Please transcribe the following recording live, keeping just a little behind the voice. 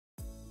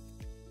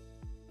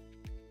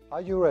Are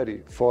you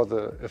ready for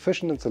the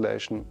efficient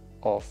installation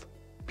of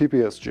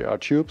PPS-GR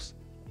tubes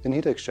in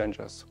heat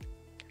exchangers?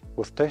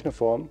 With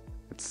Technoform,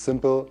 it's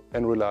simple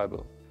and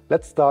reliable.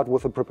 Let's start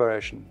with the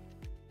preparation.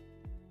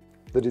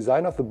 The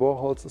design of the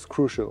boreholes is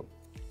crucial.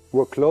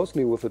 Work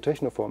closely with the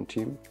Technoform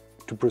team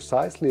to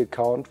precisely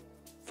account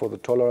for the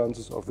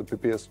tolerances of the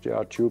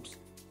PPS-GR tubes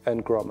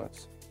and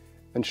grommets.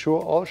 Ensure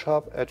all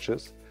sharp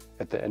edges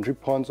at the entry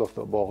points of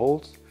the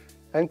boreholes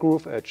and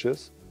groove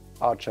edges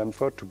are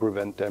chamfered to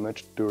prevent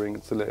damage during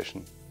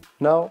installation.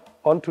 Now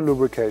on to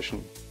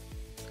lubrication.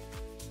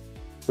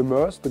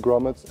 Immerse the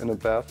grommets in a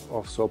bath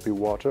of soapy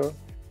water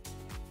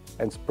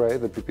and spray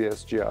the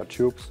PPS-GR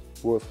tubes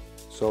with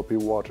soapy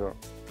water.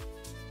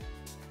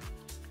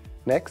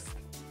 Next,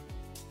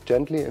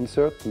 gently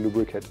insert the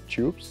lubricated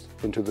tubes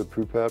into the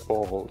prepared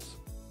boreholes.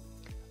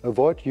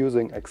 Avoid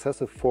using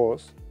excessive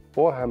force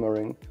or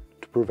hammering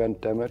to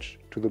prevent damage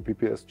to the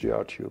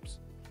PPS-GR tubes.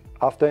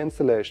 After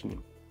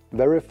installation,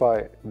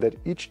 verify that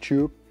each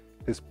tube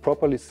is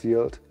properly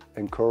sealed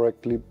and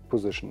correctly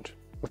positioned.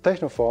 With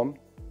Technoform,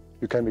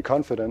 you can be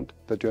confident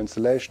that your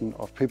installation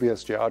of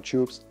PPS-GR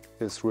tubes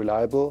is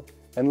reliable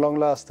and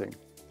long-lasting.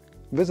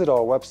 Visit our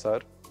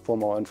website for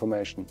more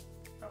information.